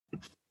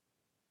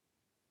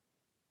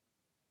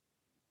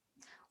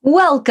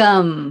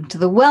Welcome to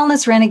the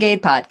Wellness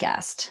Renegade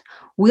podcast.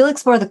 We'll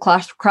explore the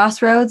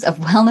crossroads of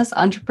wellness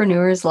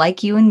entrepreneurs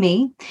like you and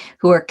me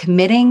who are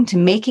committing to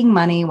making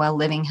money while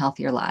living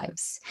healthier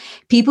lives.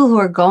 People who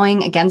are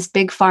going against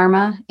big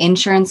pharma,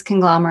 insurance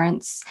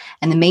conglomerates,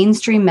 and the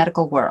mainstream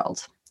medical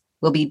world.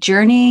 We'll be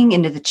journeying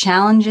into the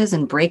challenges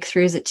and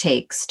breakthroughs it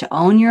takes to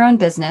own your own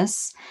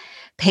business,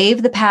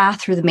 pave the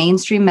path through the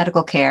mainstream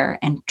medical care,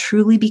 and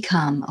truly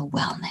become a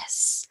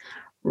wellness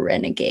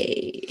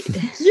renegade.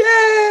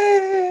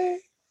 Yay!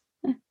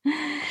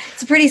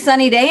 It's a pretty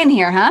sunny day in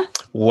here, huh?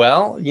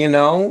 Well,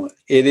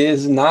 it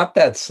is not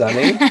that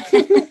sunny.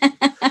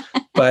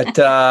 But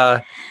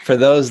for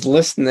those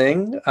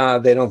listening,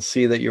 they don't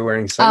see that you're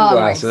wearing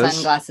sunglasses. Oh, I'm wearing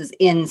sunglasses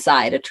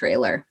inside a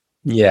trailer.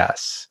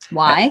 Yes.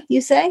 Why,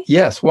 you say?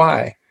 Yes,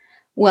 why?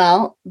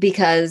 Well,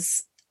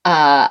 because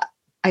I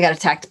got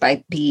attacked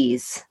by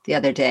bees the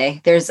other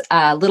day. There's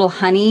a little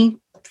honey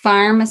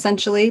farm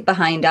essentially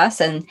behind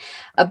us, and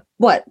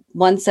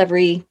once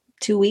every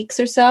 2 weeks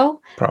or so,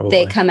 Probably.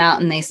 They come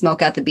out and they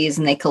smoke out the bees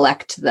and they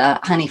collect the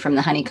honey from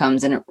the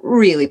honeycombs, and it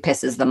really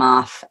pisses them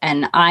off.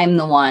 And I'm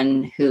the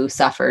one who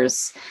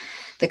suffers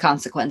the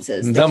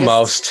consequences.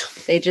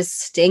 They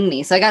just sting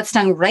me. So I got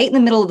stung right in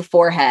the middle of the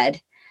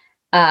forehead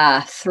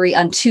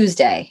on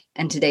Tuesday,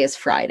 and today is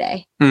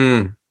Friday.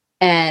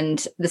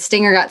 And the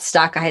stinger got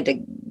stuck. I had to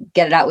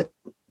get it out with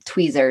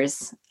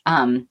tweezers.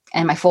 And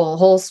my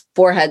whole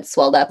forehead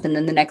swelled up. And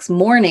then the next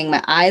morning,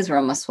 my eyes were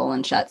almost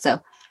swollen shut.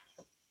 So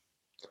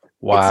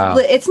wow,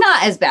 it's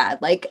not as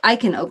bad. Like, I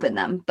can open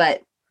them,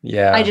 but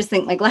yeah, I just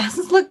think my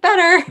glasses look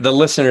better. The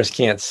listeners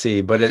can't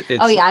see, but it's.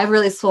 Oh yeah, I have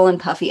really swollen,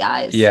 puffy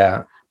eyes.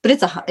 Yeah, but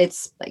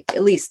it's like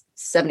at least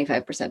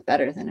 75%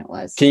 better than it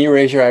was. Can you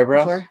raise your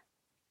eyebrows? Before.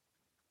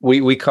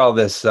 We call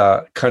this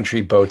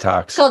country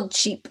Botox. It's called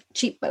cheap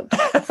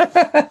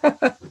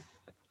Botox.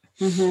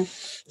 Mm-hmm.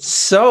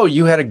 So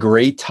you had a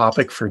great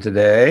topic for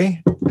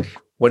today.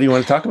 What do you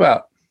want to talk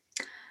about?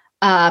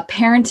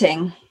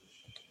 Parenting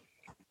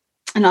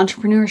and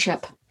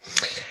entrepreneurship.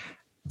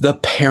 The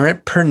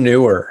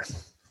parentpreneur.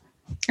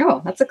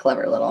 Oh, that's a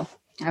clever little.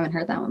 I haven't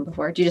heard that one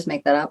before. Did you just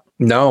make that up?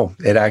 No,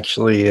 it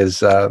actually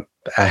is a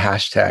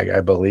hashtag,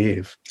 I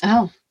believe.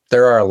 Oh.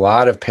 There are a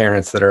lot of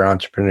parents that are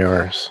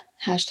entrepreneurs.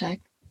 Hashtag.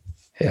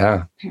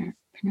 Yeah.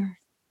 Parentpreneur.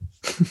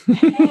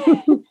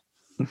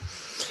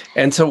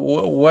 And so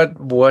what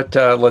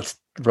let's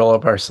roll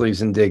up our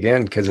sleeves and dig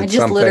in, because it's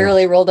something.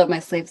 Literally rolled up my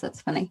sleeves.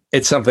 That's funny.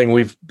 It's something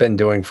we've been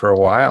doing for a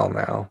while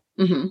now.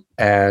 Mm-hmm.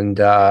 And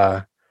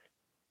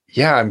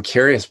I'm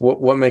curious,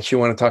 what makes you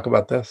want to talk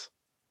about this?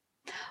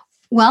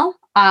 Well,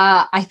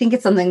 I think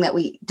it's something that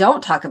we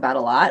don't talk about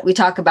a lot. We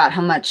talk about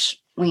how much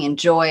we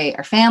enjoy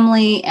our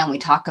family and we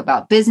talk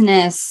about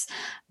business,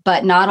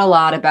 but not a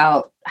lot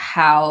about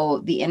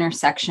how the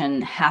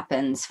intersection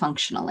happens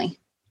functionally.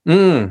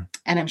 And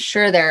I'm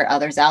sure there are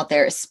others out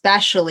there,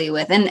 especially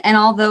with, and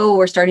although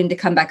we're starting to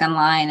come back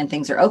online and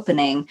things are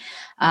opening,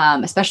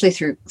 especially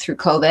through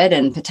COVID,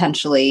 and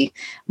potentially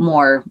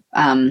more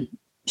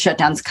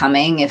shutdowns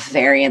coming if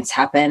variants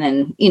happen.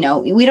 And,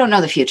 we don't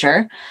know the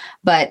future,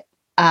 but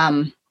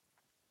I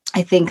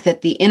think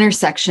that the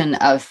intersection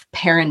of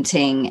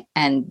parenting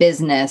and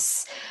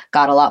business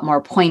got a lot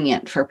more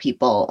poignant for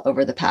people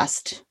over the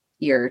past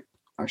year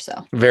or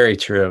so. Very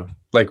true.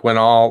 Like when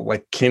all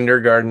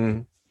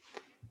kindergarten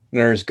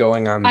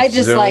going on I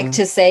just Zoom. like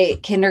to say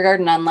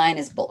kindergarten online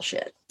is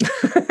bullshit.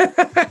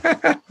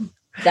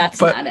 That's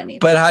not anything.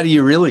 But how do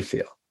you really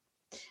feel?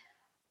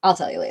 I'll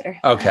tell you later.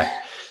 Okay.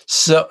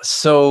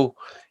 So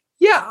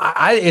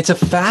yeah, it's a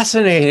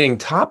fascinating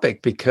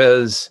topic,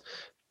 because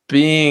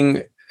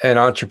being an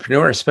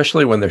entrepreneur,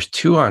 especially when there's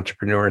two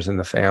entrepreneurs in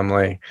the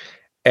family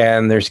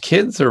and there's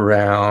kids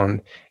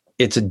around,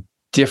 it's a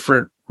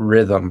different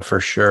rhythm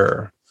for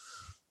sure.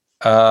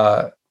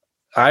 I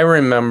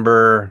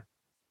remember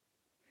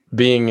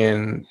being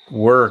in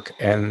work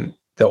and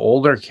the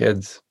older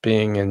kids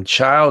being in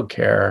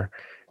childcare,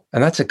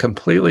 and that's a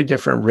completely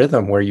different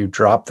rhythm, where you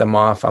drop them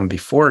off on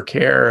before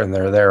care and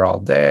they're there all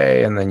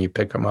day, and then you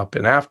pick them up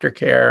in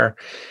aftercare,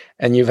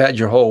 and you've had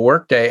your whole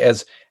work day.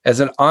 As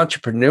an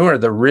entrepreneur,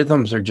 the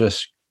rhythms are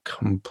just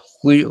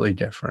completely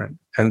different.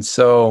 And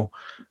so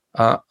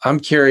I'm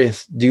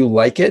curious, do you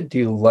like it? Do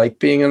you like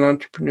being an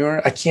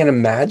entrepreneur? I can't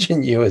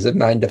imagine you as a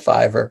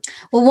 9-to-5er.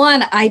 Well,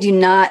 one, I do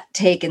not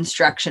take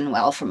instruction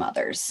well from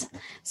others.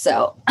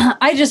 So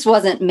I just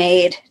wasn't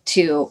made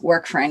to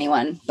work for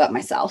anyone but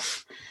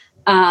myself.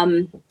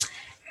 And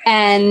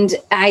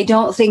I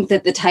don't think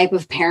that the type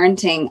of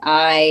parenting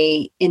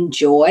I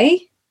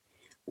enjoy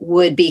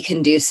would be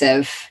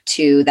conducive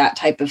to that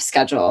type of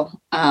schedule.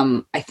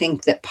 I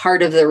think that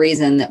part of the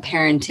reason that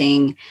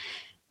parenting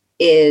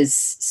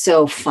is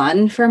so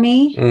fun for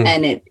me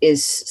and it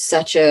is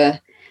such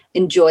a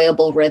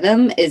enjoyable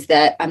rhythm is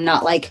that I'm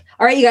not like,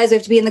 all right, you guys, we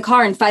have to be in the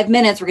car in 5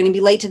 minutes. We're going to be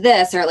late to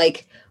this, or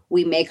like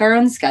we make our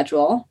own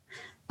schedule.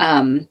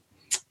 And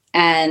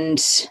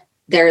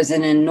there's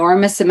an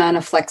enormous amount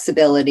of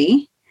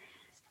flexibility.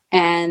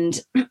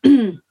 And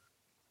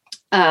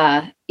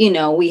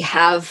we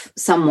have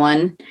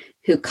someone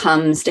who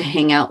comes to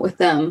hang out with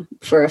them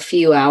for a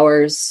few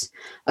hours,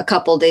 a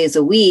couple days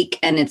a week.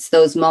 And it's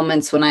those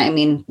moments when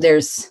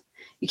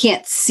you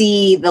can't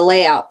see the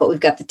layout, but we've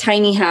got the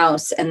tiny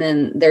house and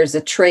then there's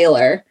a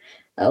trailer,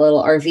 a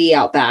little RV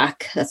out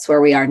back. That's where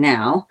we are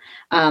now.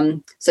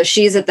 So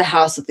she's at the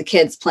house with the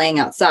kids playing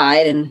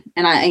outside and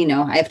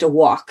I have to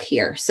walk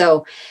here.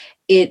 So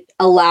it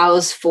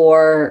allows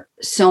for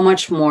so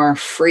much more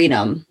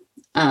freedom.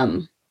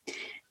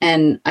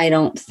 And I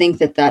don't think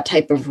that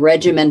type of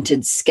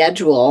regimented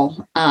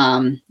schedule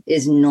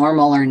is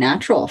normal or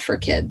natural for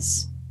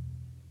kids.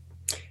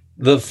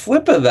 The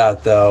flip of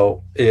that,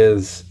 though,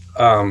 is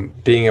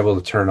being able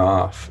to turn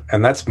off.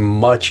 And that's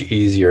much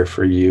easier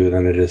for you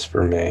than it is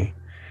for me.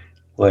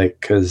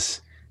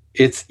 Because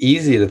it's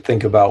easy to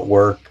think about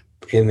work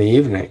in the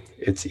evening.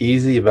 It's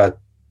easy to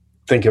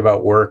think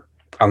about work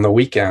on the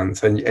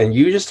weekends. And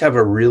you just have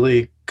a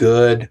really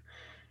good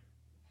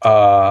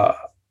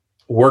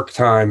work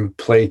time,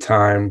 play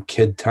time,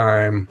 kid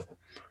time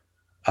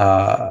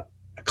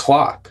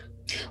clock.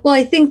 Well,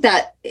 I think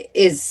that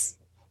is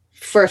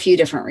for a few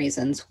different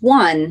reasons.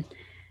 One,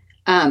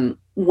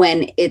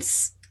 when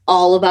it's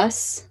all of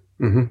us,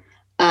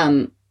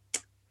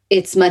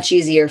 it's much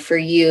easier for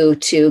you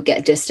to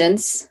get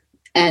distance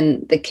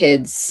and the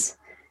kids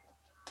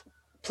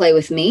play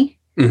with me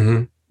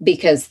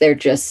because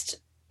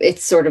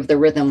it's sort of the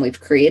rhythm we've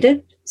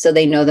created. So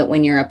they know that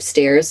when you're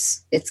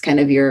upstairs, it's kind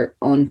of your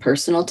own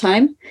personal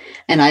time.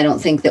 And I don't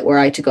think that were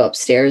I to go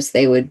upstairs,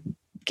 they would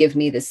give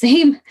me the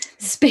same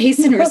space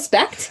and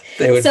respect.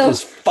 They would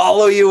just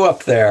follow you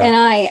up there. And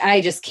I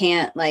just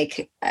can't,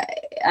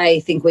 I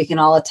think we can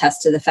all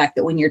attest to the fact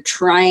that when you're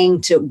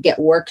trying to get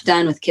work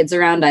done with kids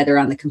around, either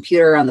on the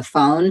computer or on the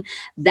phone,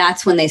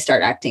 that's when they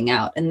start acting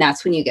out. And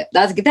that's when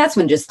that's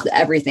when just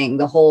everything,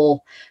 the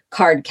whole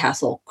card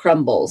castle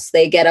crumbles.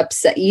 They get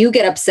upset. You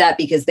get upset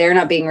because they're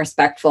not being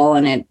respectful,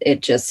 and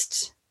it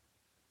just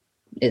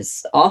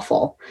is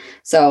awful.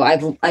 So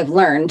I've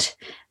learned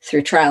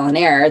through trial and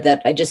error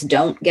that I just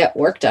don't get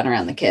work done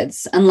around the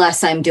kids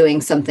unless I'm doing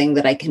something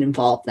that I can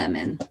involve them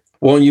in.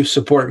 Well, you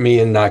support me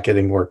in not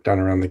getting work done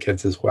around the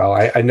kids as well.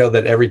 I know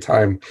that every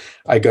time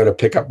I go to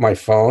pick up my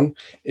phone,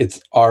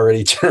 it's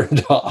already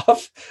turned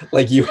off.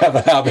 You have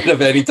a habit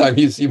of anytime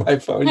you see my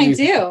phone,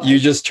 you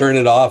just turn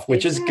it off,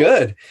 which is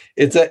good.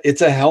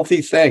 It's a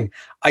healthy thing.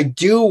 I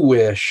do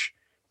wish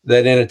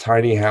that in a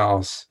tiny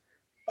house,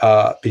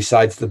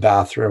 besides the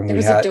bathroom,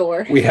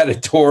 we had a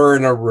door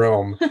in a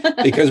room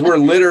because we're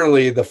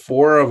literally, the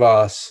four of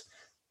us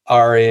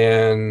are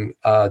in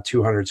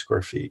 200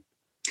 square feet.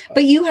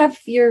 But you have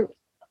your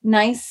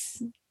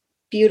nice,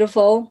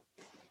 beautiful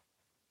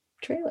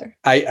trailer.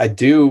 I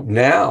do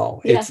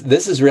now. Yeah.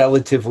 This is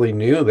relatively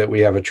new that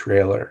we have a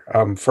trailer.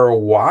 For a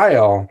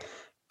while,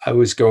 I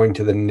was going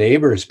to the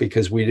neighbors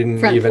because we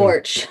didn't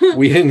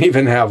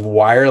even have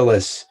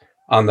wireless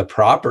on the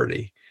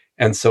property.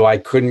 And so I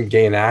couldn't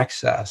gain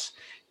access.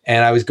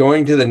 And I was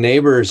going to the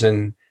neighbors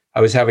and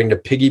I was having to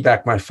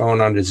piggyback my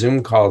phone onto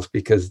Zoom calls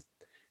because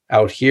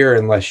out here,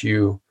 unless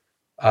you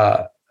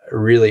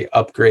really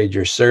upgrade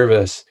your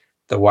service,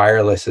 the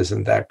wireless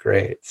isn't that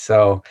great.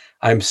 So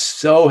I'm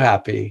so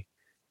happy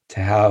to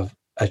have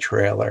a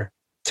trailer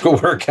to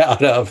work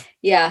out of.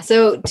 Yeah.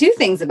 So two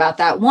things about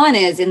that. One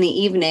is in the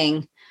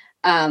evening,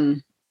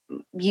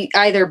 you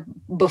either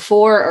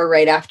before or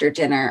right after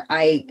dinner,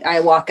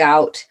 I walk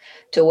out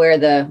to where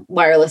the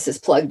wireless is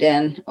plugged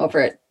in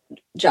over at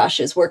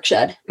Josh's work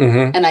shed,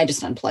 and I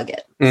just unplug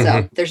it.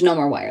 So there's no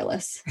more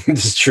wireless.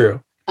 It's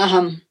true.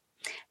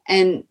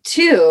 And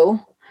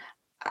two,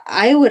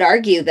 I would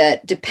argue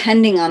that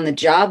depending on the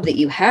job that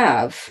you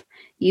have,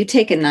 you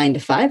take a 9 to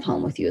 5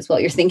 home with you as well.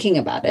 You're thinking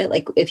about it.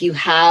 If you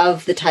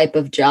have the type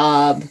of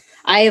job,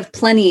 I have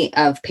plenty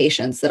of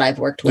patients that I've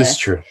worked with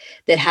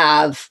that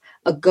have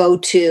a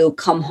go-to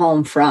come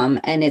home from,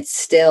 and it's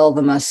still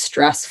the most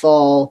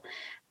stressful,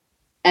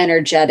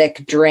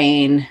 energetic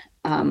drain.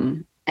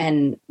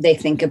 And they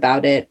think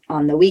about it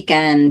on the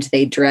weekend.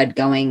 They dread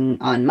going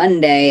on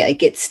Monday.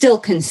 It still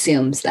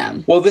consumes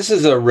them. Well, this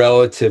is a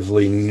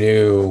relatively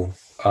new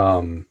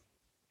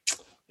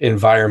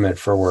environment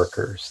for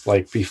workers.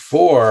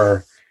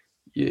 Before,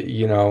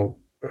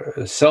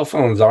 cell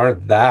phones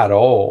aren't that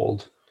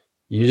old.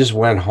 You just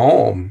went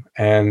home,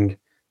 and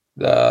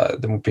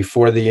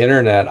before the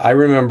internet, I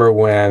remember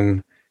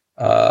when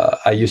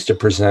I used to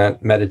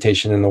present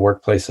meditation in the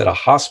workplace at a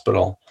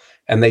hospital,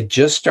 and they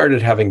just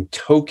started having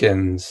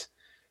tokens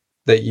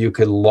that you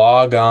could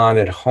log on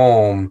at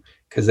home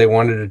because they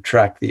wanted to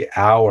track the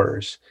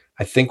hours.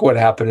 I think what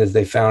happened is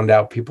they found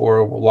out people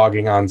were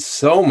logging on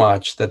so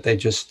much that they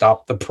just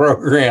stopped the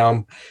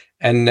program.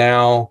 And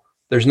now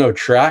there's no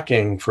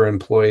tracking for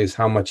employees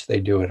how much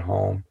they do at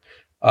home.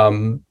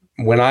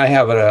 When I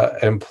have an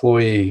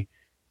employee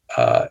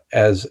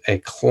as a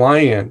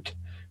client,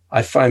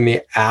 I find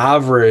the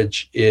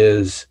average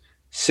is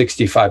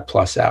 65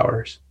 plus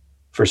hours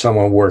for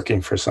someone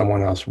working for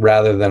someone else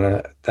rather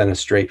than a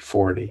straight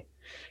 40.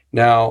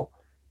 Now,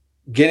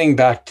 getting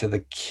back to the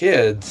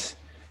kids,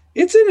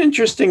 It's an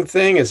interesting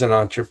thing as an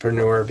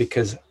entrepreneur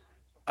because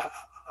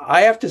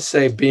I have to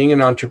say, being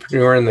an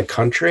entrepreneur in the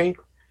country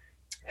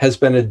has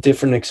been a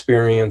different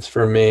experience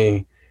for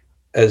me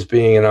as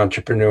being an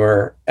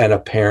entrepreneur and a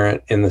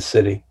parent in the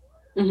city.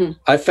 Mm-hmm.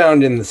 I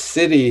found in the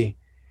city,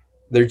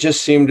 there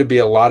just seemed to be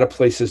a lot of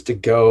places to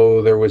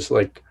go. There was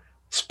like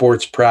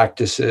sports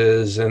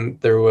practices and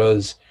there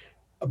was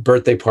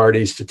birthday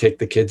parties to take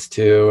the kids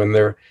to,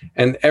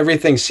 and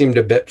everything seemed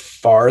a bit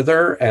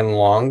farther and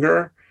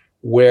longer,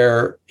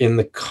 where in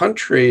the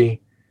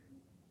country,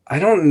 I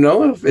don't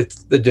know if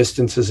it's the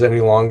distance is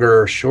any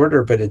longer or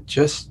shorter, but it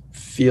just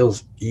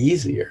feels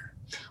easier.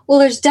 Well,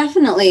 there's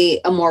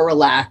definitely a more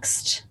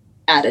relaxed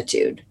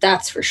attitude.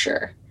 That's for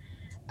sure.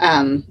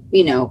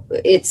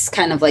 It's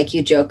kind of like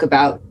you joke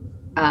about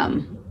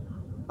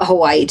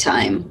Hawaii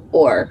time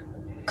or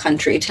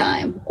country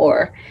time,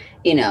 or,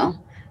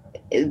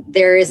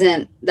 there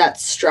isn't that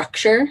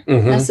structure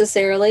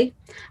necessarily.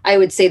 I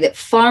would say that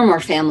far more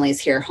families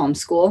here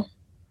homeschool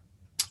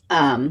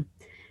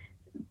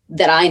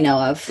that I know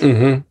of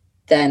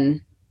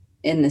than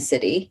in the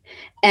city.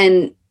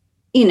 And,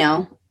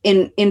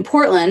 in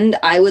Portland,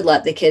 I would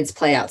let the kids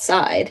play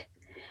outside.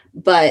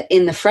 But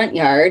in the front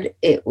yard,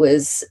 it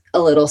was a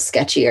little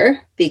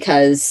sketchier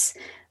because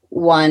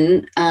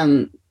one,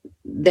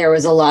 there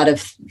was a lot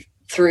of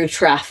through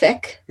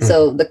traffic.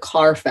 So the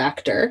car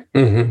factor.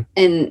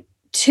 And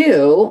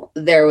two,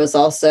 there was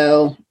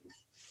also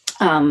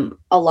a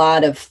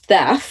lot of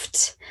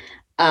theft.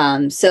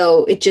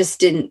 So it just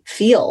didn't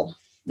feel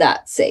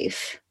that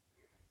safe.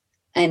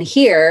 And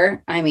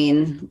here,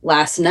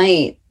 last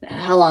night,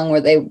 how long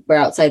were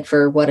outside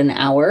for? What, an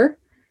hour?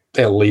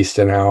 At least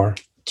an hour.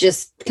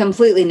 Just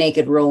completely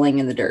naked, rolling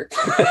in the dirt.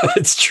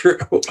 It's true.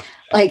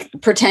 Like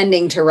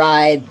pretending to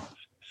ride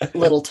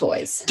little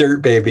toys.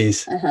 Dirt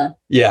babies.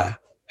 Yeah.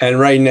 And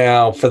right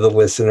now, for the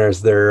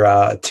listeners,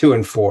 they're 2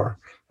 and 4,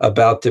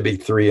 about to be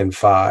 3 and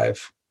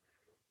 5.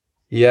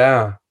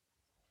 Yeah.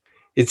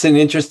 It's an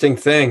interesting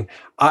thing.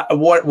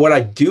 What I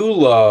do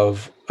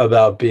love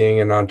about being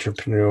an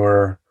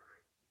entrepreneur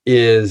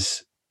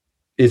is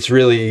it's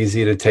really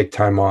easy to take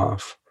time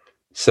off.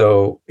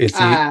 So it's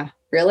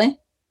really?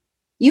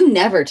 You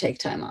never take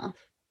time off,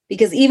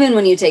 because even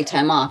when you take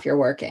time off, you're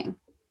working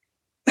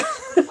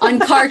on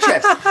car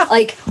trips.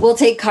 Like, we'll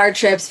take car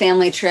trips,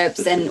 family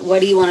trips. And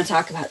what do you want to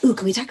talk about? Ooh,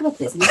 can we talk about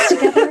business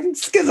together?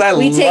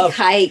 We take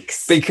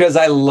hikes. Because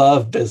I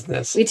love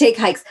business. We take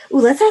hikes. Ooh,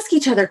 let's ask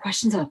each other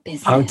questions about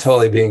business. I'm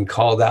totally being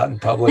called out in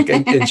public,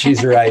 and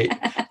she's right.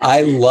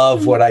 I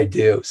love what I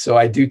do. So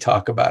I do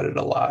talk about it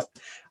a lot.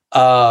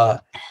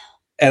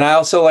 And I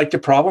also like to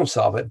problem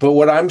solve it. But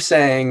what I'm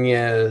saying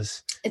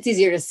is, it's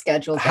easier to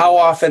schedule. How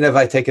often have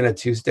I taken a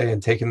Tuesday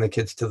and taken the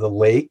kids to the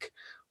lake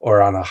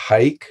or on a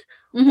hike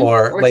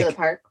or like, to the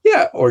park?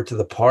 Yeah, or to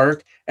the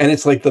park. And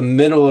it's like the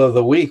middle of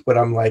the week, but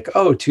I'm like,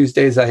 oh,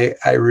 Tuesdays,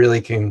 I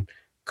really can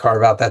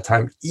carve out that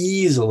time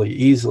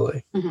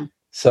easily.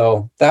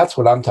 So that's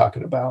what I'm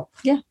talking about.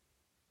 Yeah,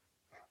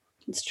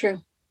 it's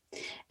true.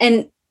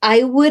 And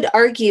I would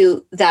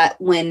argue that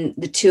when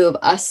the two of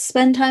us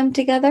spend time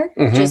together,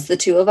 just the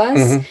two of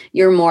us,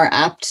 you're more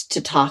apt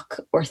to talk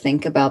or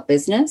think about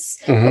business.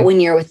 But when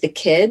you're with the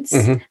kids,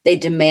 they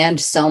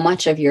demand so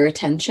much of your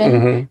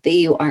attention that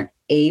you aren't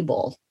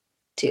able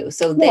to.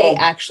 So they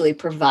actually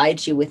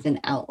provide you with an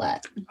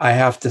outlet. I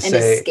have to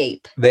say,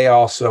 escape. They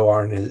also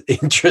aren't as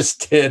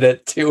interested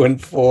at 2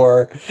 and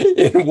 4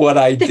 in what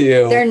I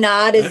do. They're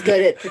not as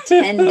good at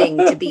pretending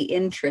to be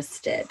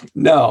interested.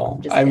 No,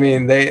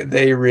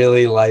 they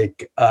really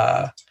like,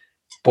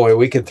 boy,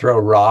 we could throw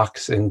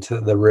rocks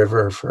into the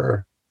river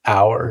for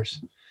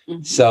hours.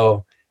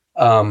 So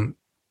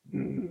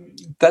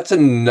that's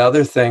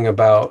another thing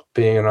about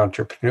being an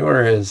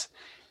entrepreneur is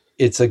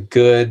it's a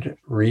good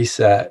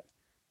reset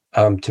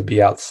to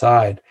be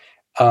outside.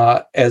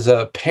 As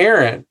a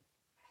parent,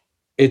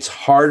 it's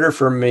harder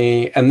for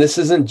me, and this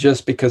isn't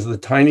just because of the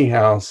tiny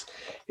house,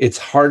 it's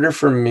harder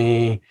for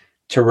me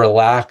to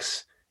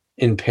relax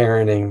in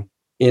parenting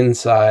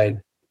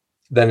inside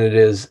than it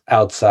is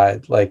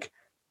outside. Like,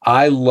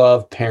 I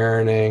love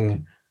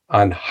parenting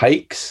on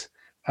hikes.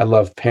 I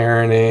love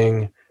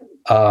parenting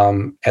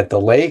at the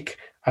lake.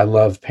 I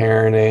love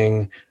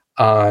parenting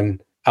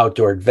on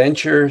outdoor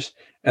adventures.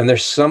 And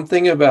there's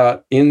something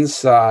about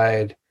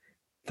inside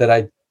that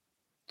I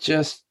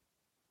just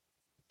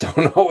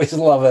don't always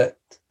love it.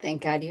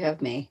 Thank God you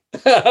have me.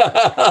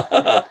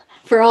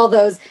 For all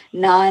those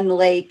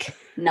non-lake,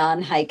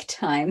 non-hike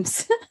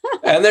times.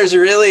 And there's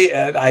really,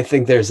 I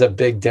think there's a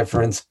big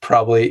difference.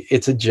 Probably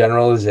it's a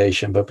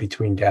generalization, but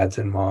between dads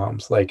and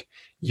moms, like,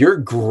 you're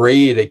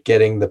great at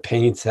getting the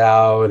paints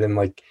out and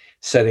like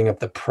setting up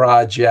the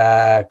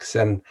projects.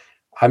 And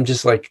I'm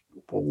just like,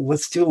 well,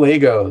 let's do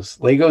Legos.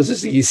 Legos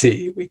is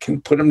easy. We can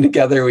put them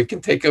together. We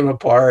can take them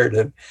apart.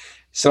 And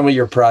some of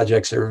your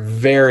projects are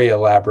very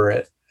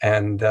elaborate.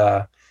 And I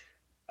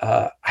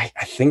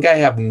think I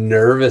have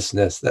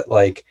nervousness that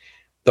like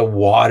the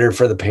water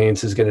for the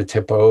paints is going to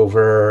tip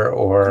over,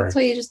 or that's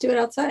why you just do it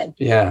outside.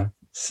 Yeah.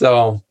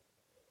 So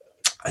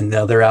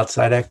another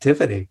outside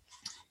activity.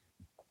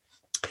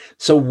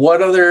 So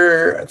what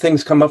other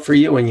things come up for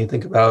you when you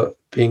think about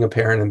being a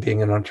parent and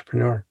being an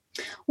entrepreneur?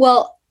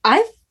 Well,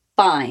 I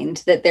find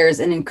that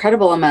there's an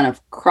incredible amount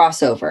of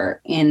crossover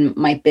in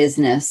my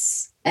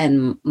business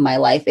and my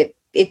life.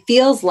 It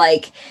feels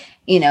like,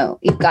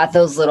 you've got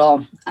those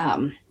little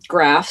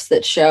graphs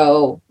that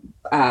show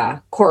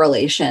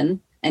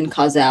correlation and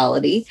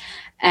causality.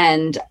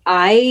 And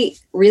I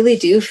really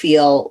do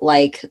feel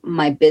like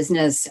my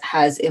business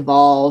has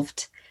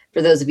evolved.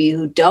 For those of you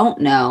who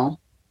don't know,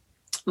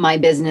 my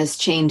business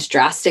changed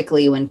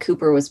drastically when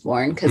Cooper was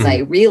born, because I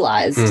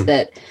realized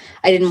that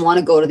I didn't want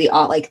to go to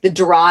the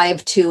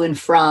drive to and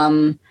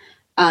from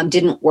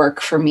didn't work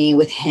for me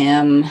with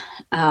him.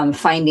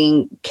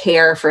 Finding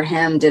care for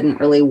him didn't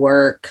really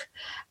work.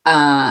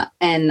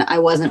 And I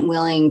wasn't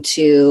willing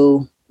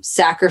to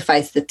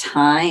sacrifice the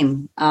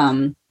time.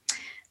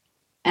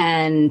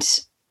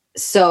 And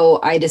so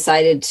I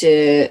decided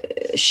to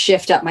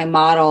shift up my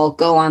model,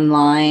 go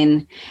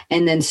online,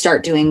 and then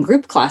start doing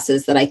group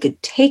classes that I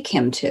could take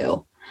him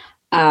to.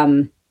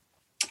 And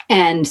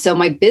so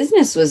my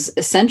business was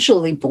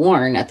essentially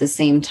born at the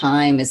same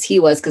time as he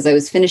was, because I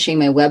was finishing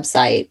my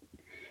website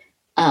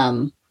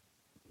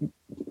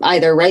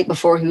either right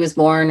before he was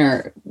born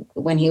or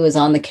when he was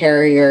on the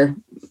carrier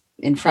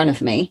in front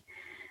of me.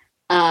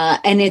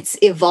 And it's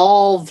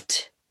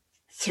evolved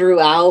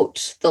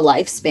throughout the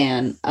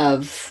lifespan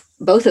of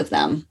both of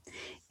them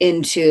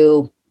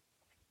into,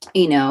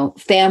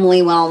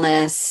 family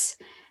wellness,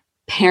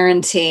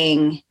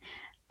 parenting,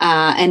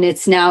 and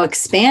it's now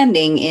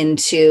expanding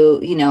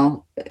into,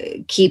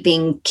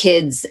 keeping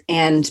kids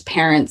and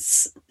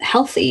parents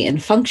healthy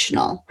and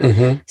functional.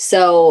 Mm-hmm.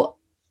 So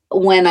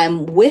when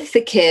I'm with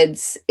the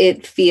kids,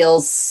 it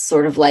feels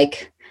sort of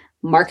like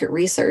market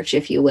research,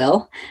 if you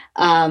will.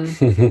 And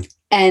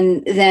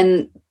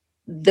then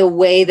the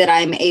way that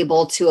I'm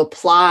able to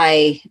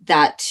apply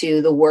that to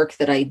the work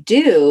that I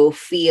do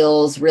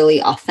feels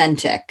really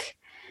authentic,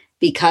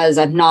 because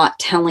I'm not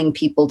telling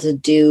people to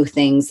do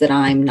things that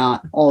I'm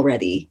not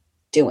already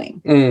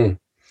doing.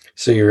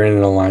 So you're in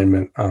an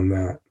alignment on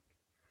that.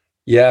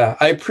 Yeah,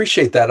 I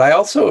appreciate that. I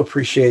also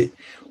appreciate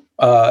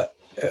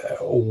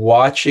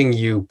watching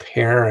you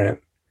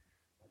parent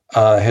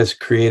has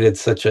created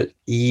such an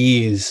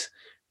ease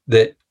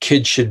that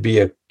kids should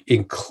be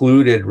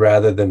included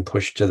rather than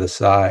pushed to the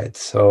side.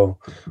 So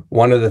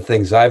one of the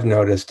things I've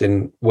noticed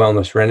in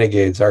Wellness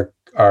Renegades, our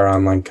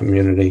online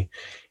community,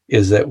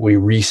 is that we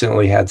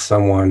recently had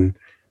someone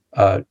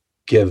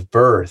give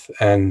birth.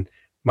 And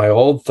my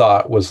old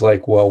thought was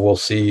like, well, we'll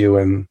see you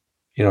in,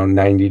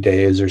 90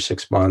 days or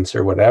 6 months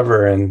or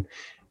whatever. And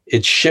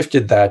it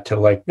shifted that to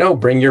like, no,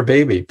 bring your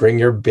baby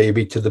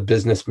to the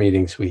business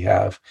meetings we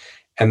have.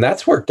 And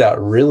that's worked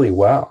out really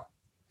well.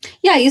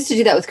 Yeah, I used to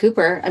do that with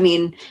Cooper. I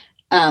mean,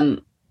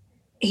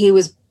 he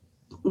was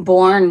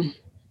born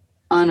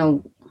on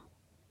a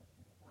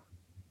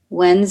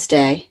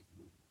Wednesday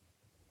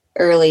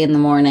early in the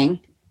morning.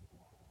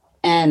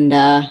 And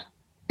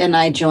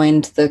I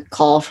joined the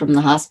call from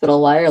the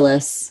hospital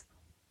wireless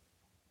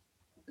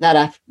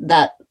that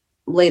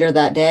later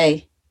that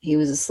day. He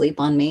was asleep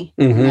on me.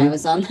 Mm-hmm. And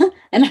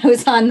I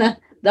was on the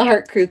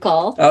Heart Crew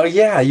call. Oh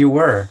yeah, you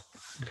were.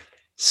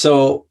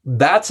 So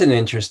that's an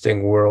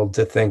interesting world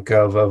to think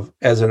of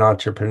as an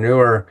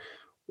entrepreneur.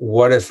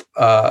 What if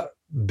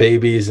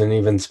babies and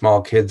even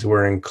small kids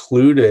were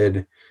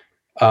included,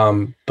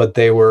 but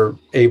they were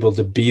able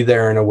to be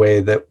there in a way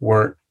that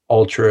weren't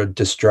ultra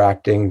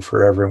distracting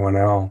for everyone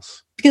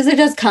else? Because there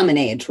does come an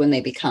age when they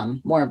become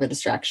more of a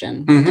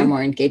distraction, mm-hmm. They're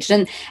more engaged.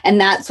 And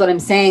that's what I'm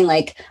saying.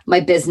 Like, my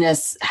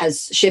business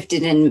has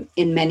shifted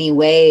in many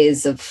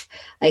ways of,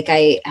 like,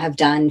 I have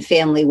done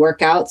family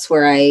workouts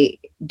where I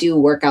do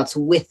workouts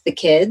with the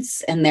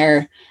kids, and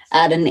they're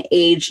at an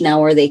age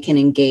now where they can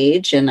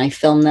engage, and I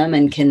film them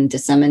and can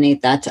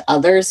disseminate that to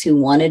others who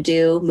want to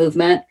do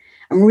movement.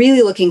 I'm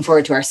really looking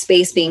forward to our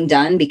space being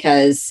done,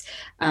 because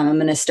I'm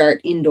going to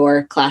start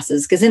indoor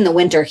classes, because in the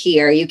winter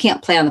here, you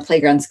can't play on the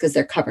playgrounds because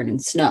they're covered in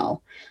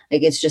snow.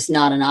 Like, it's just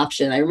not an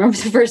option. I remember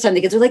the first time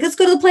the kids were like, let's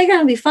go to the playground,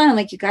 it'll be fun. I'm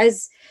like, you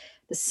guys,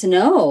 the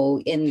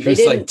snow, and they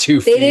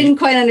didn't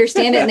quite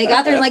understand it. And they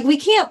got there and like, we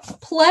can't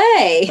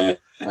play.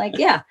 Like,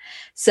 yeah.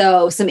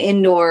 So some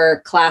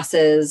indoor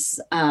classes.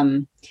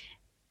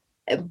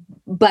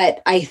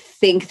 But I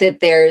think that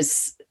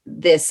there's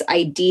this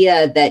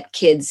idea that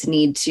kids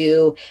need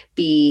to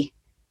be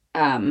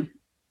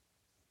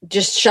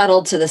just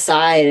shuttled to the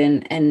side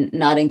and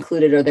not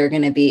included, or they're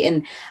going to be.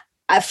 And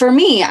for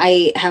me,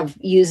 I have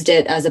used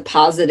it as a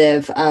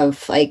positive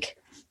of, like,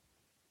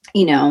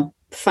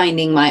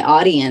 finding my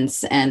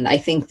audience. And I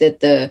think that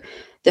the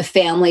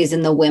families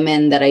and the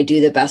women that I do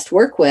the best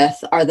work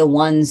with are the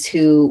ones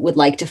who would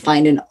like to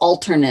find an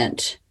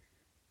alternate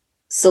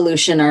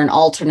solution or an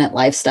alternate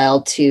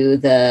lifestyle to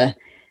the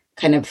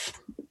kind of,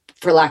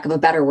 for lack of a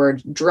better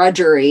word,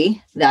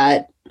 drudgery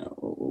that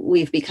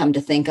we've become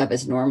to think of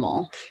as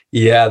normal.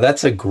 Yeah,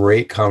 that's a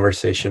great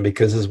conversation,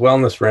 because as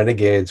Wellness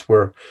Renegades,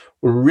 we're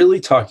really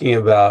talking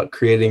about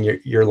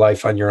creating your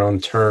life on your own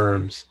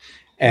terms.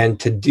 And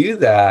to do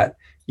that,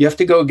 you have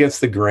to go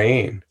against the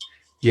grain.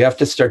 you have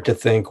to start to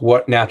think,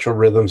 what natural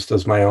rhythms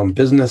does my own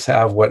business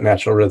have? What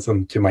natural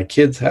rhythm do my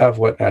kids have?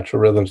 What natural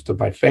rhythms do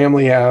my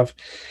family have?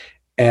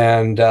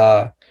 And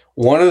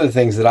one of the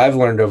things that I've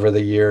learned over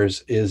the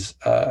years is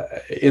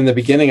in the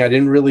beginning, I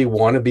didn't really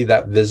want to be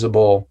that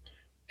visible,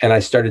 and I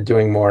started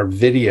doing more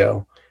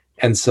video.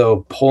 And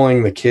so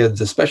pulling the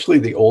kids, especially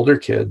the older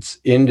kids,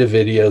 into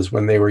videos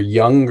when they were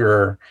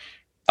younger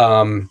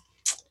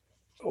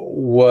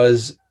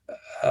was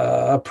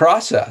a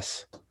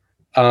process.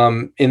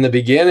 In the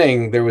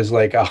beginning, there was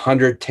like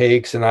 100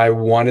 takes, and I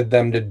wanted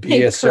them to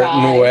be a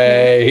certain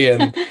way,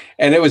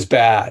 and it was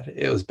bad.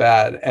 It was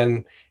bad.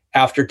 And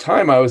after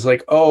time, I was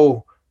like,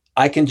 oh,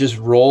 I can just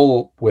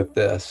roll with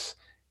this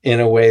in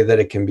a way that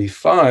it can be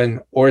fun,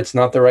 or it's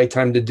not the right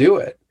time to do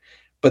it.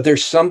 But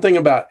there's something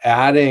about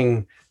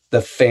adding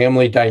the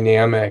family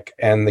dynamic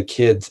and the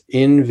kids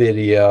in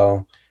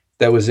video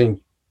that was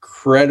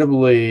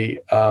incredibly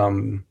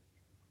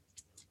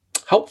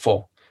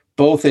helpful,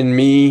 both in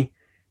me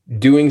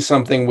doing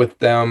something with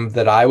them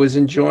that I was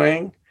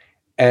enjoying,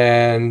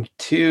 and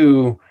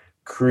two,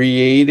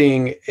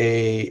 creating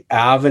a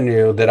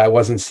avenue that I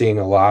wasn't seeing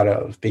a lot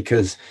of.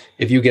 Because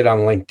if you get on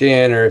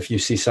LinkedIn or if you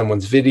see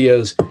someone's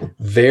videos,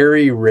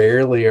 very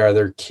rarely are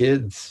there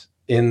kids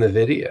in the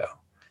video.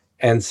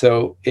 And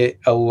so it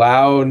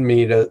allowed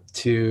me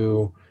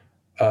to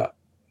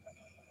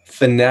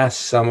finesse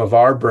some of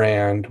our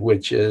brand,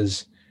 which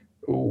is,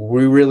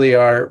 we really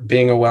are,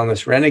 being a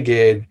wellness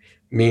renegade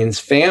means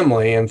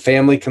family, and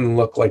family can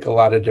look like a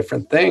lot of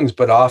different things,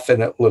 but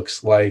often it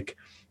looks like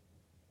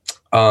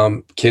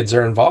kids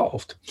are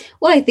involved.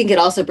 Well, I think it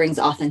also brings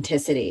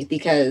authenticity,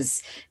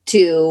 because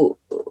to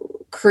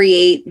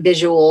create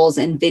visuals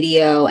and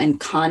video and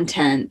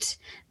content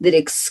that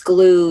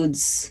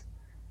excludes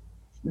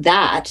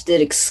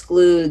the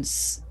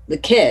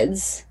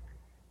kids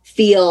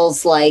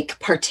feels like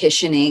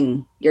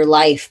partitioning your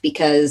life.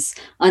 Because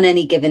on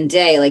any given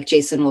day, like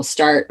Jason will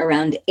start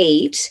around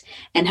 8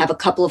 and have a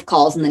couple of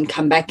calls and then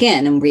come back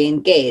in and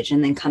re-engage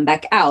and then come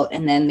back out.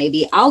 And then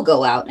maybe I'll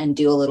go out and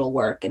do a little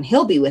work and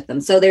he'll be with them.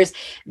 So there's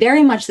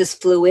very much this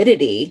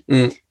fluidity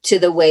to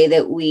the way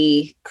that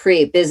we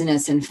create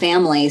business and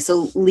family.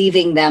 So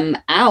leaving them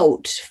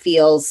out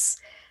feels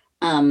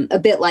a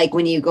bit like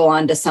when you go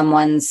onto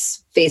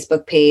someone's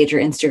Facebook page or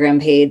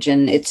Instagram page,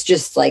 and it's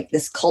just like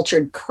this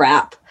cultured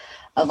crap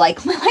of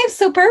like, my life's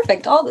so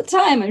perfect all the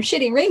time, I'm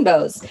shitting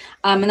rainbows.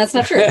 And that's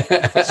not true.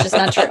 It's just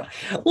not true.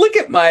 Look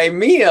at my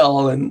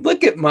meal, and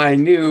look at my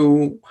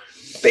new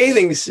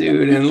bathing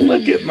suit, and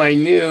look at my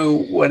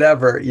new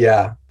whatever.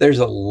 Yeah, there's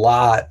a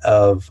lot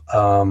of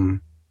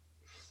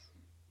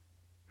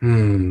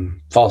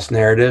false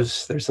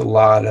narratives. There's a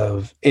lot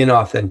of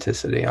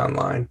inauthenticity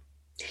online.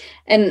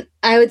 And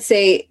I would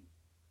say,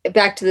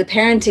 back to the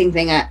parenting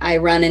thing, I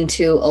run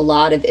into a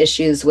lot of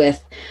issues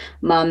with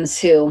moms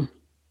who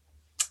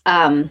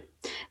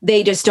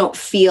they just don't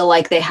feel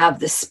like they have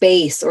the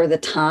space or the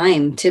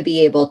time to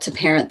be able to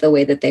parent the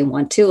way that they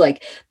want to.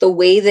 Like, the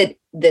way that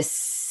the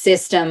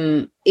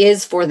system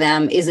is for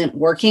them isn't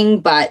working,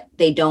 but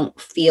they don't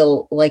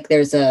feel like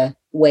there's a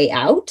way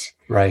out.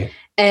 Right.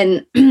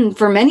 And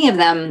for many of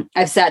them,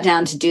 I've sat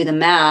down to do the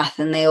math,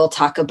 and they will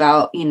talk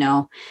about,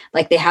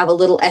 like they have a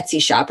little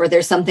Etsy shop, or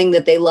there's something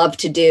that they love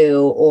to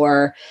do,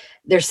 or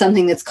there's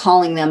something that's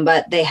calling them,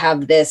 but they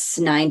have this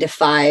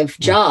 9-to-5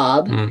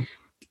 job. Mm-hmm.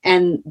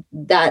 And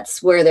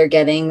that's where they're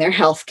getting their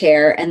health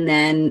care. And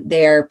then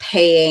they're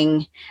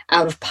paying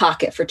out of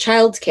pocket for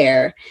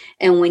childcare.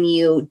 And when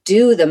you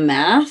do the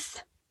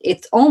math,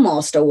 it's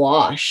almost a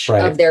wash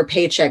of their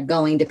paycheck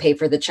going to pay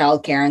for the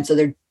childcare. And so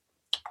they're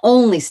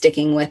only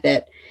sticking with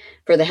it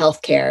for the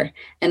healthcare.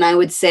 And I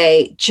would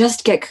say,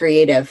 just get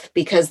creative,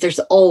 because there's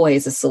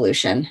always a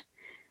solution.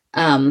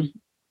 There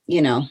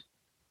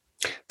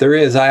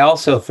is. I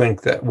also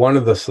think that one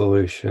of the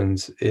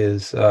solutions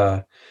is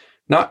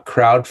not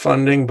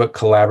crowdfunding, but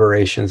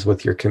collaborations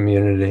with your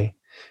community.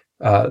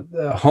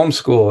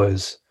 Homeschool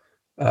has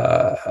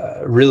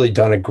really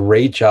done a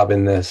great job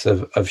in this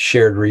of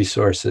shared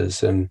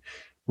resources, and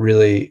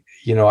really,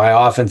 I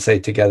often say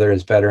together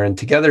is better, and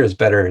together is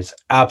better is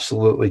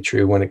absolutely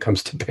true when it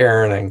comes to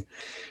parenting.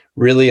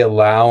 Really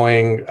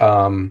allowing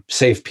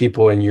safe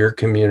people in your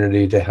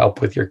community to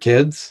help with your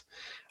kids,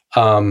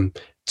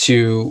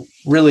 to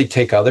really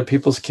take other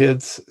people's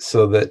kids,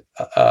 so that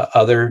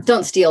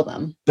don't steal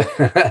them,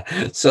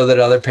 so that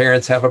other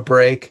parents have a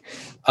break.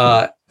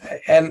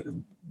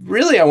 And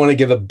really, I want to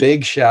give a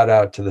big shout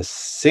out to the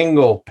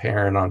single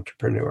parent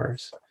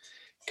entrepreneurs,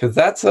 because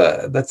that's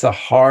a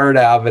hard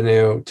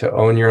avenue to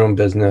own your own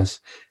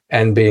business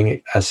and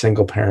being a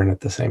single parent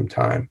at the same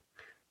time.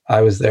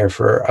 I was there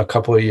for a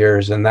couple of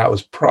years, and that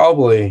was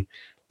probably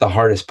the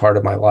hardest part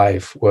of my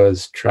life,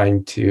 was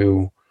trying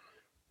to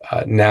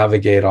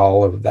navigate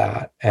all of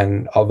that.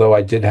 And although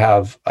I did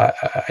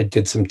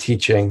some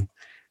teaching,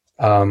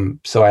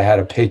 so I had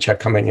a paycheck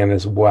coming in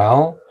as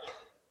well,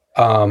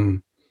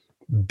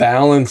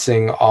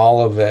 balancing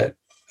all of it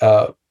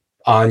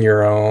on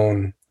your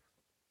own.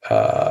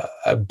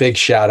 A big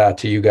shout out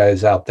to you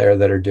guys out there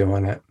that are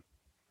doing it.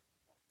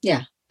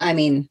 Yeah. I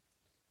mean,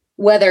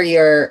 whether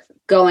you're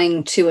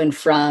going to and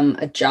from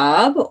a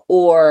job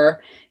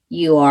or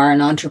you are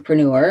an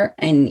entrepreneur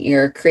and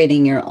you're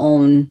creating your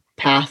own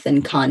path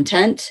and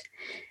content,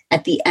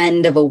 at the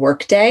end of a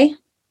workday,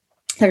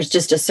 there's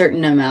just a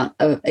certain amount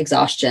of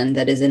exhaustion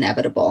that is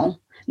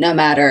inevitable, no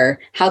matter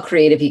how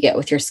creative you get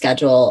with your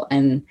schedule.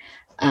 And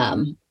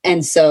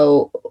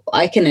so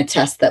I can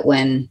attest that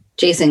when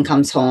Jason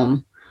comes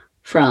home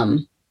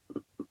from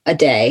a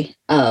day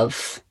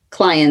of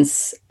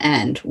clients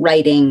and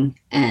writing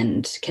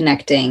and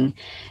connecting,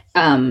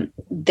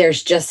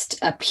 there's just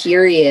a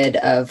period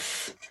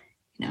of,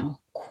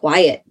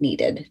 quiet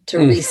needed to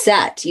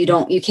reset.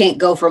 You can't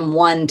go from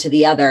one to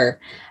the other.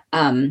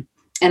 And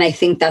I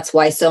think that's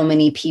why so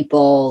many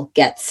people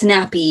get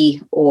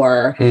snappy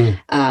or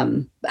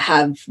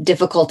have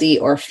difficulty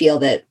or feel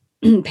that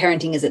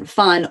parenting isn't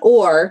fun,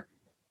 or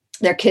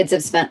their kids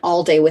have spent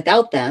all day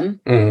without them.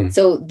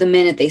 So the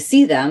minute they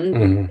see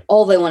them,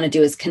 all they want to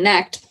do is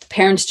connect.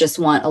 Parents just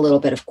want a little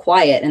bit of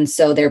quiet. And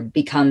so there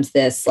becomes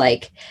this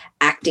like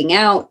acting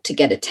out to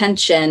get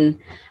attention.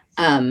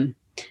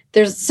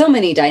 There's so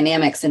many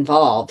dynamics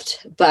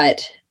involved,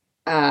 but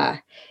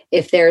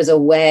if there's a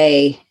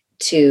way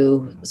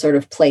to sort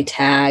of play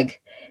tag,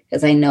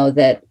 because I know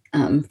that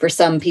for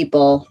some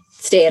people,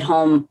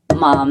 stay-at-home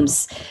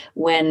moms,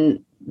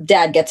 when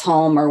dad gets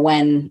home or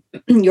when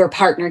your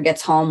partner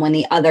gets home, when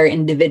the other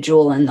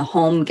individual in the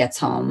home gets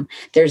home,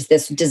 there's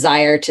this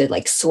desire to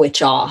like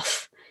switch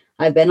off.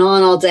 I've been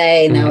on all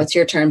day. Now it's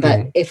your turn.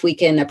 But if we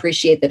can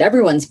appreciate that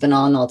everyone's been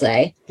on all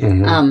day,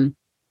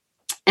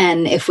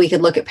 and if we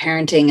could look at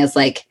parenting as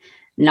like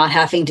not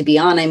having to be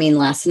on, I mean,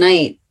 last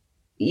night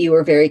you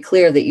were very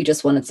clear that you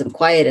just wanted some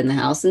quiet in the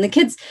house, and the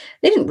kids,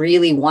 they didn't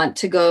really want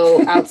to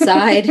go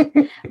outside,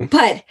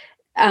 but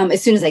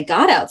as soon as I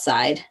got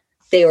outside,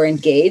 they were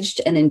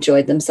engaged and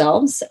enjoyed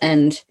themselves,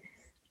 and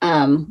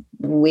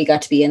we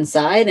got to be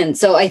inside. And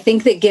so I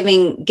think that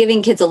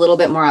giving kids a little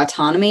bit more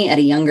autonomy at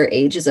a younger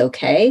age is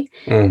okay.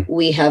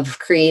 We have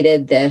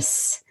created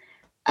this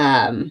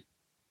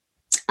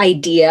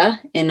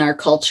idea in our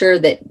culture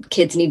that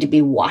kids need to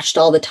be watched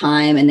all the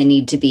time and they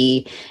need to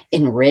be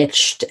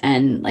enriched,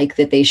 and like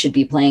that they should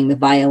be playing the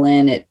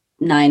violin at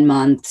 9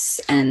 months.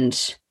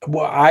 And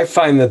well, I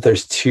find that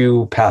there's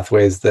two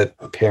pathways that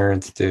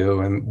parents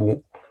do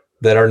and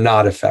that are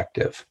not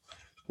effective.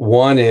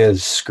 One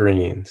is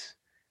screens.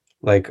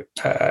 Like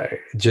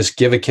just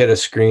give a kid a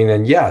screen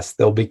and yes,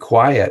 they'll be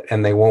quiet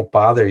and they won't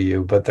bother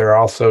you, but they're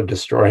also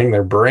destroying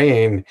their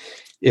brain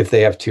if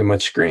they have too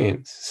much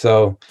screens.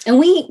 So, and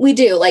we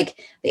do,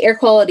 like, the air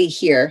quality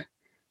here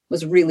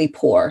was really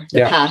poor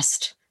the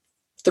past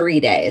 3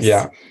 days.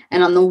 Yeah.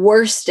 And on the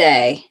worst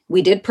day,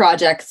 we did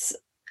projects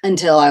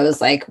until I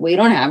was like, we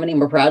don't have any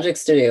more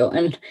projects to do.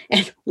 And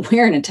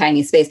we're in a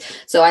tiny space.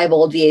 So I have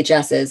old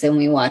VHSs and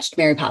we watched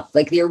Mary Poppins,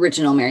 like the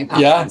original Mary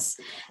Poppins.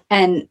 Yeah.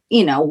 And,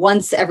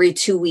 once every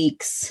 2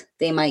 weeks,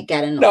 they might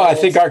get an I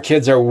think our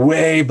kids are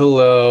way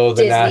below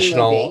the Disney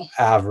national movie.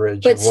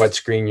 Average of what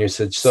screen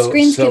usage. So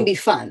screens can be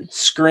fun.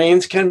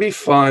 Screens can be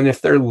fun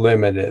if they're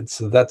limited.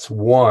 So that's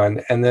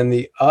one. And then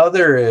the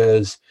other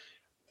is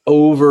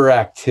over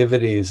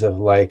activities of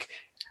like,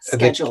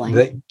 scheduling.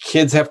 The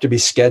kids have to be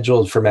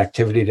scheduled from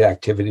activity to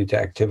activity to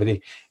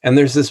activity. And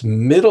there's this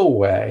middle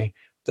way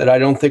that I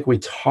don't think we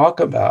talk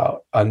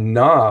about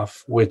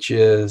enough, which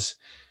is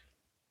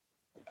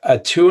a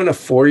 2 and a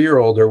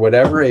 4-year-old or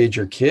whatever age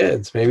your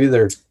kids, maybe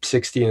they're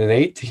 16 and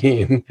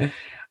 18,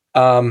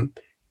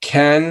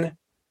 can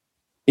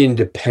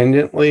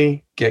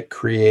independently get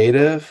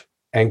creative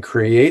and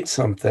create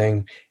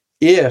something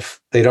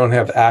if they don't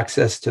have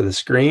access to the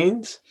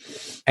screens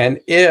and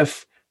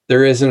if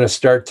there isn't a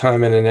start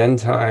time and an end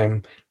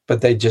time, but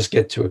they just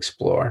get to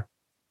explore.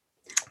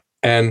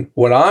 And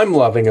what I'm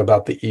loving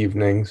about the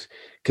evenings,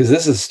 because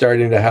this is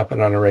starting to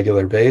happen on a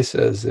regular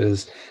basis,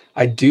 is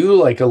I do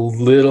like a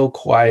little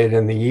quiet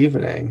in the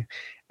evening.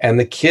 And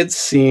the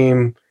kids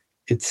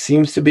it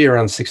seems to be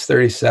around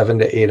 6:37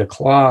 to 8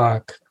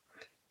 o'clock.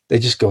 They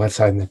just go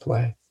outside and they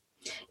play.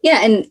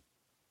 Yeah. And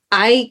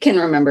I can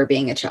remember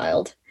being a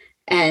child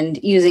and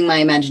using my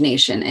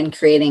imagination and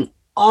creating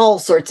all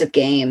sorts of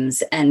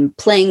games and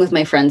playing with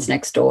my friends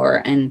next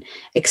door and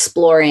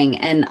exploring.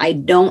 And I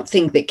don't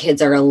think that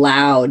kids are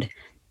allowed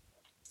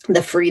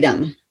the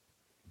freedom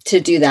to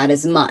do that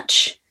as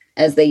much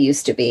as they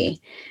used to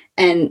be.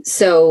 And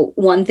so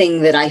one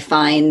thing that I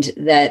find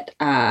that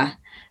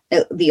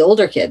the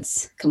older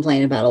kids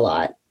complain about a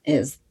lot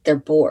is they're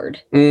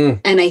bored. And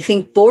I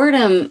think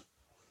boredom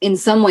in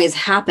some ways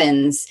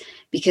happens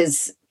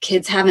because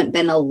kids haven't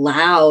been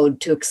allowed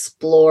to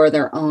explore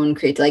their own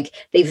creativity. Like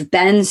they've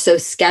been so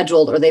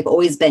scheduled or they've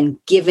always been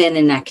given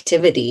an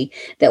activity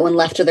that when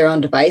left to their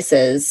own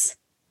devices,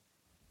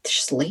 they're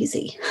just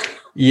lazy.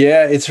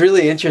 Yeah, it's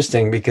really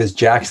interesting because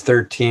Jack's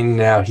 13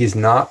 now. He's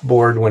not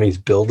bored when he's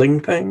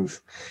building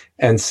things.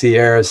 And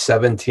Sierra's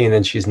 17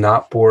 and she's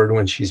not bored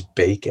when she's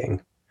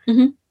baking.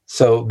 Mm-hmm.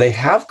 So they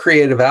have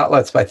creative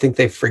outlets, but I think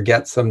they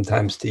forget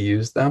sometimes to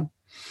use them.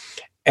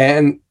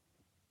 And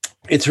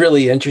it's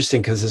really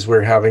interesting because as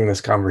we're having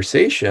this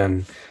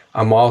conversation,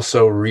 I'm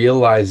also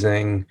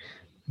realizing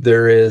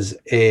there is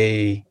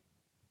a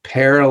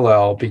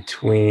parallel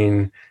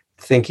between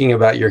thinking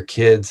about your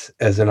kids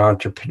as an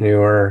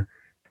entrepreneur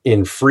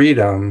in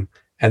freedom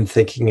and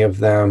thinking of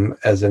them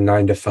as a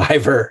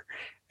 9-to-5er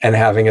and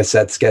having a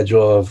set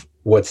schedule of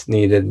what's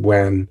needed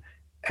when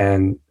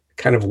and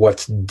kind of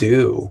what's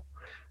due.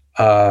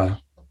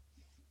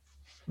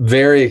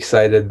 Very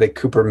excited that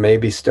Cooper may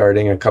be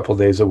starting a couple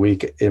days a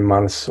week in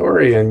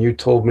Montessori. And you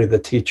told me the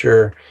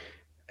teacher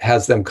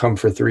has them come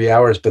for 3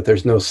 hours, but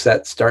there's no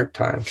set start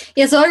time.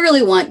 Yeah, so I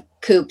really want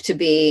Coop to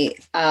be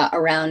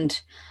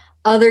around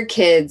other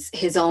kids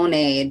his own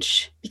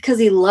age because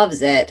he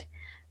loves it,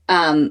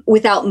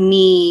 without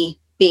me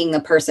being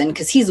the person,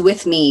 because he's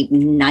with me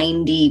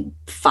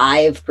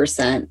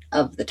 95%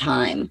 of the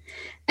time.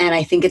 And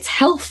I think it's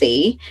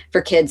healthy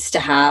for kids to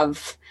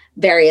have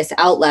various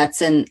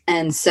outlets.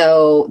 And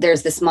so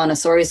there's this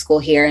Montessori school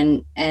here,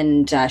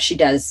 and she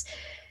does,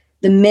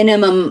 the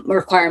minimum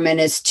requirement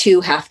is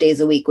 2 half days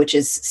a week, which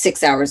is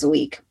 6 hours a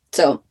week.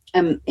 So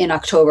in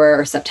October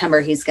or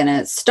September, he's going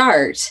to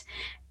start.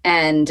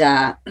 And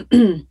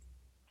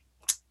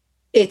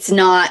it's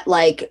not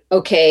like,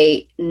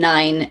 okay,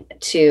 9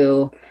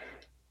 to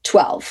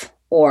 12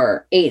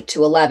 or 8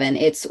 to 11.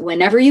 It's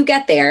whenever you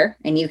get there,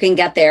 and you can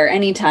get there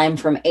anytime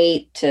from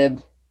 8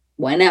 to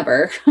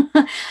whenever,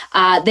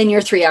 then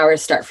your 3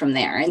 hours start from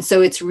there. And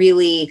so it's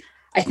really,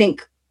 I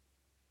think,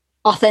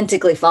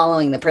 authentically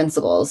following the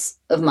principles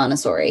of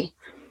Montessori.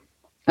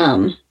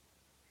 And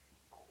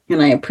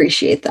I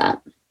appreciate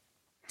that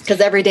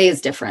because every day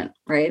is different,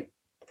 right?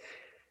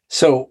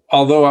 So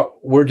although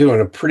we're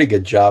doing a pretty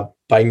good job,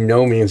 by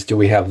no means do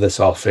we have this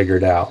all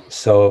figured out.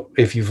 So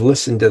if you've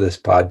listened to this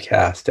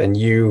podcast and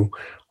you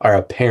are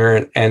a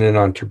parent and an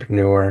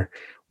entrepreneur,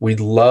 we'd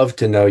love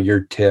to know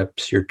your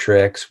tips, your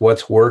tricks,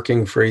 what's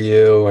working for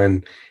you,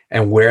 and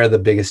where the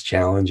biggest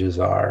challenges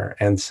are.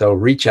 And so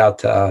reach out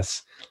to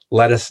us,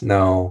 let us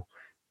know,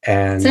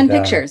 and send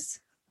pictures.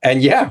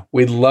 And yeah,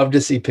 we'd love to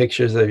see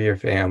pictures of your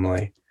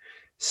family.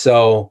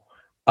 So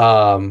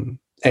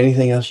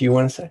anything else you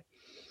want to say?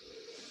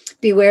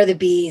 Beware the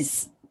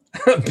bees.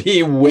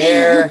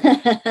 Beware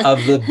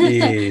of the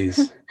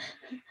bees.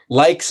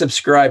 Like,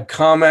 subscribe,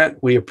 comment.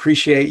 We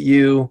appreciate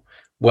you.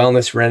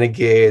 Wellness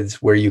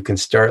Renegades, where you can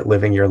start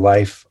living your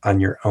life on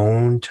your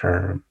own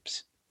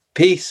terms.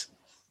 Peace.